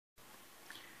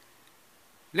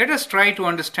Let us try to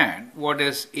understand what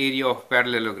is area of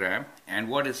parallelogram and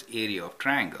what is area of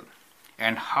triangle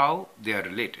and how they are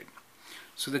related.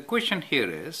 So the question here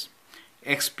is,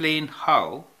 explain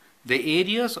how the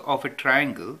areas of a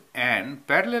triangle and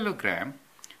parallelogram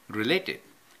related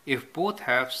if both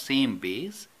have same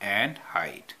base and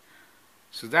height.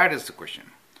 So that is the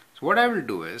question. So what I will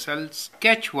do is I will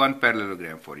sketch one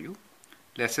parallelogram for you.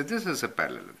 Let's say this is a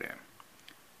parallelogram.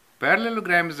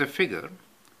 Parallelogram is a figure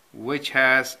which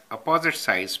has opposite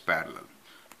sides parallel.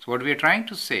 So what we are trying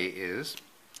to say is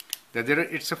that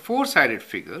it's a four-sided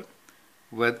figure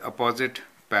with opposite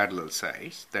parallel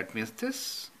sides. That means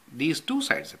these two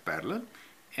sides are parallel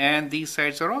and these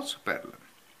sides are also parallel.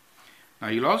 Now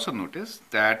you'll also notice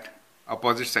that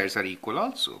opposite sides are equal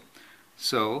also.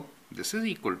 So this is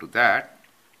equal to that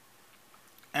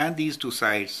and these two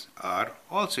sides are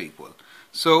also equal.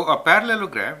 So a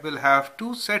parallelogram will have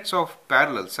two sets of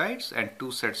parallel sides and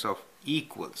two sets of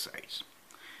equal sides.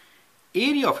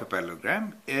 Area of a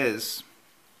parallelogram is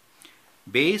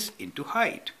base into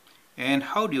height. And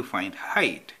how do you find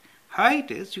height?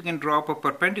 Height is you can drop a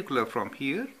perpendicular from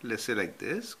here, let's say like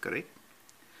this, correct?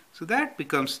 So that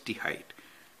becomes the height.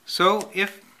 So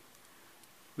if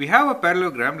we have a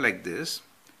parallelogram like this,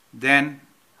 then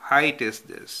height is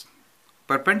this.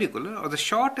 Perpendicular or the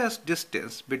shortest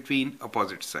distance between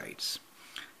opposite sides.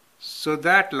 So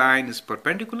that line is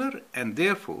perpendicular and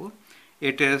therefore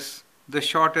it is the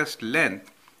shortest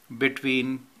length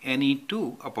between any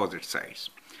two opposite sides.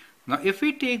 Now if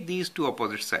we take these two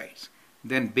opposite sides,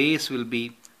 then base will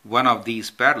be one of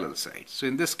these parallel sides. So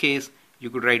in this case you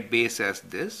could write base as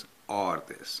this or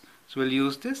this. So we'll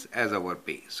use this as our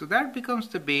base. So that becomes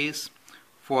the base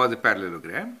for the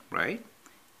parallelogram, right?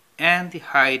 And the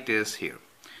height is here.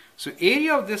 So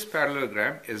area of this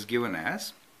parallelogram is given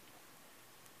as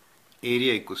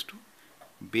area equals to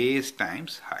base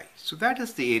times height. So that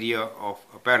is the area of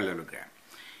a parallelogram.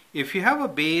 If you have a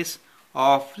base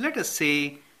of, let us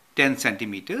say, 10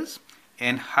 centimeters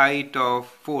and height of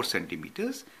 4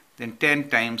 centimeters, then 10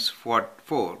 times 4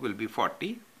 will be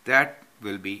 40. That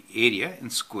will be area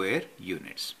in square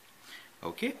units.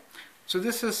 Okay, so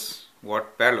this is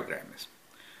what parallelogram is.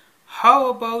 How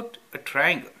about a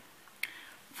triangle?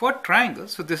 For triangle,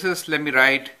 so this is, let me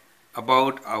write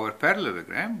about our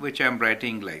parallelogram, which I am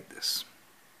writing like this.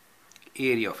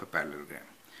 Area of a parallelogram.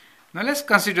 Now let's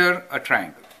consider a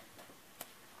triangle.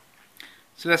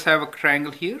 So let's have a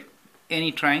triangle here.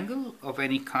 Any triangle of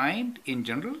any kind in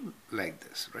general like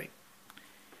this, right?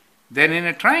 Then in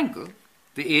a triangle,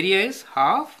 the area is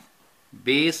half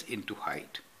base into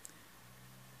height.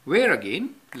 Where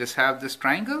again, let's have this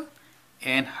triangle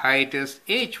and height is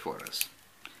h for us.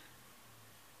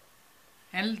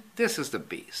 And this is the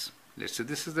base. Let's say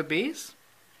this is the base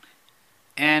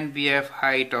and we have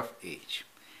height of h.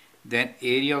 Then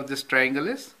area of this triangle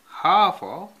is half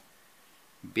of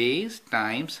base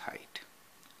times height.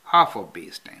 Half of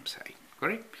base times height,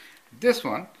 correct? This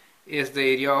one is the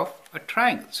area of a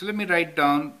triangle. So let me write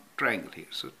down triangle here.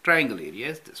 So triangle area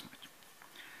is this much.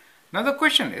 Now the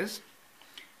question is,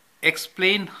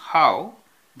 explain how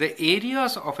the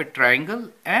areas of a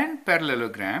triangle and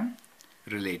parallelogram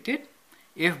related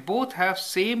if both have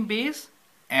same base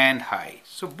and height.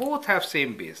 So both have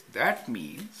same base. That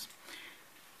means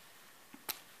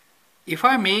if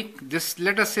I make this,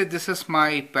 let us say this is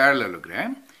my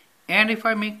parallelogram, and if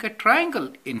I make a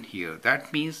triangle in here,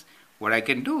 that means what I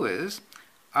can do is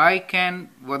I can,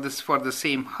 for the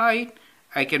same height,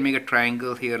 I can make a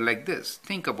triangle here like this.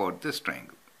 Think about this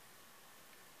triangle.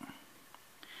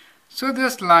 So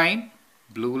this line,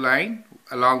 blue line,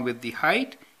 along with the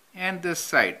height and this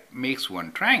side makes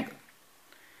one triangle.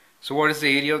 So what is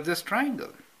the area of this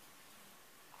triangle?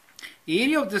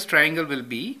 Area of this triangle will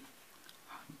be,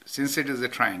 since it is a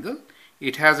triangle,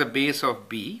 it has a base of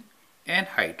b and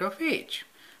height of h.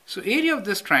 So area of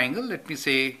this triangle, let me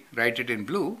say, write it in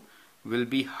blue, will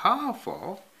be half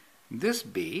of this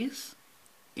base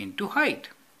into height.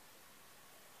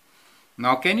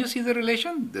 Now can you see the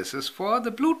relation? This is for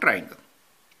the blue triangle.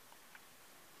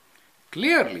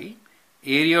 Clearly,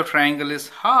 area of triangle is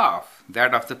half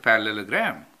that of the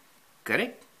parallelogram,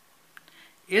 correct?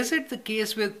 Is it the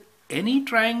case with any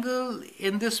triangle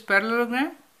in this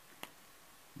parallelogram?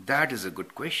 That is a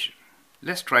good question.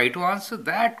 Let's try to answer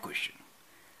that question.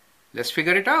 Let's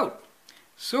figure it out.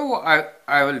 So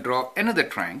I will draw another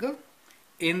triangle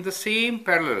in the same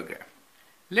parallelogram.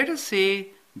 Let us say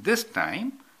this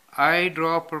time I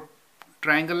draw a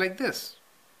triangle like this.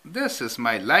 This is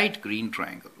my light green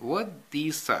triangle with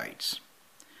these sides.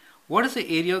 What is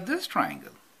the area of this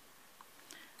triangle?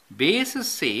 Base is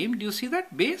same. Do you see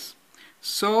that base?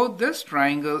 So this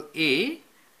triangle A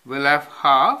will have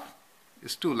half,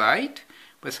 is too light,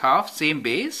 but it's half, same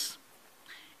base.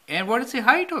 And what is the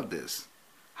height of this?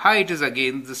 Height is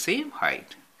again the same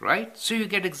height, right? So you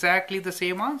get exactly the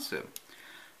same answer.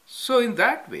 So in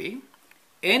that way,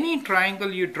 any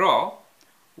triangle you draw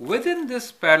within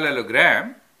this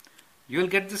parallelogram, you'll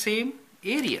get the same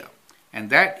area. And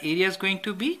that area is going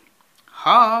to be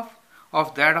half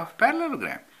of that of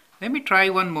parallelogram. Let me try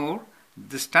one more.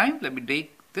 This time, let me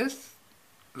take this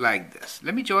like this.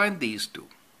 Let me join these two.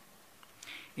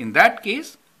 In that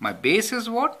case, my base is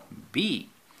what? B.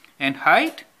 And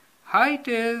height? Height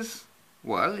is,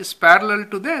 well, is parallel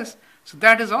to this. So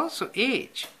that is also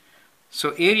H.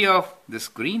 So area of this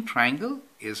green triangle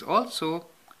is also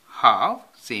half,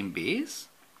 same base,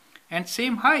 and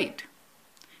same height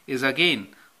is again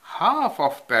half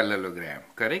of parallelogram,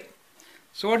 correct?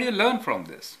 So what do you learn from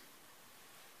this?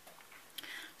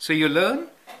 So you learn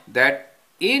that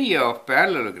area of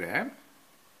parallelogram,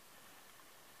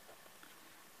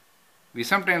 we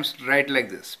sometimes write like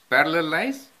this: parallel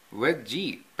lines with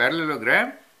G.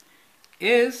 Parallelogram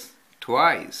is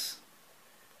twice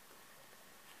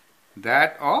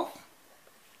that of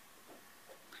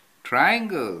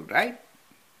triangle, right?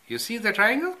 You see the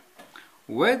triangle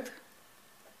with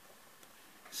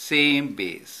same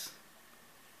base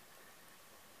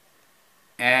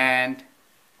and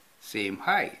same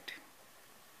height.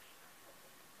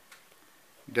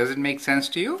 Does it make sense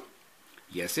to you?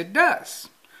 Yes, it does.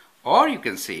 Or you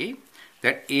can say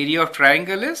that area of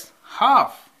triangle is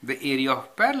half the area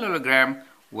of parallelogram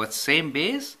with same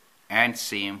base and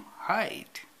same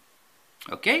height.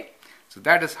 Okay? So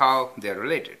that is how they are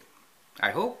related.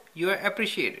 I hope you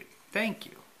appreciate it. Thank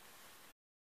you.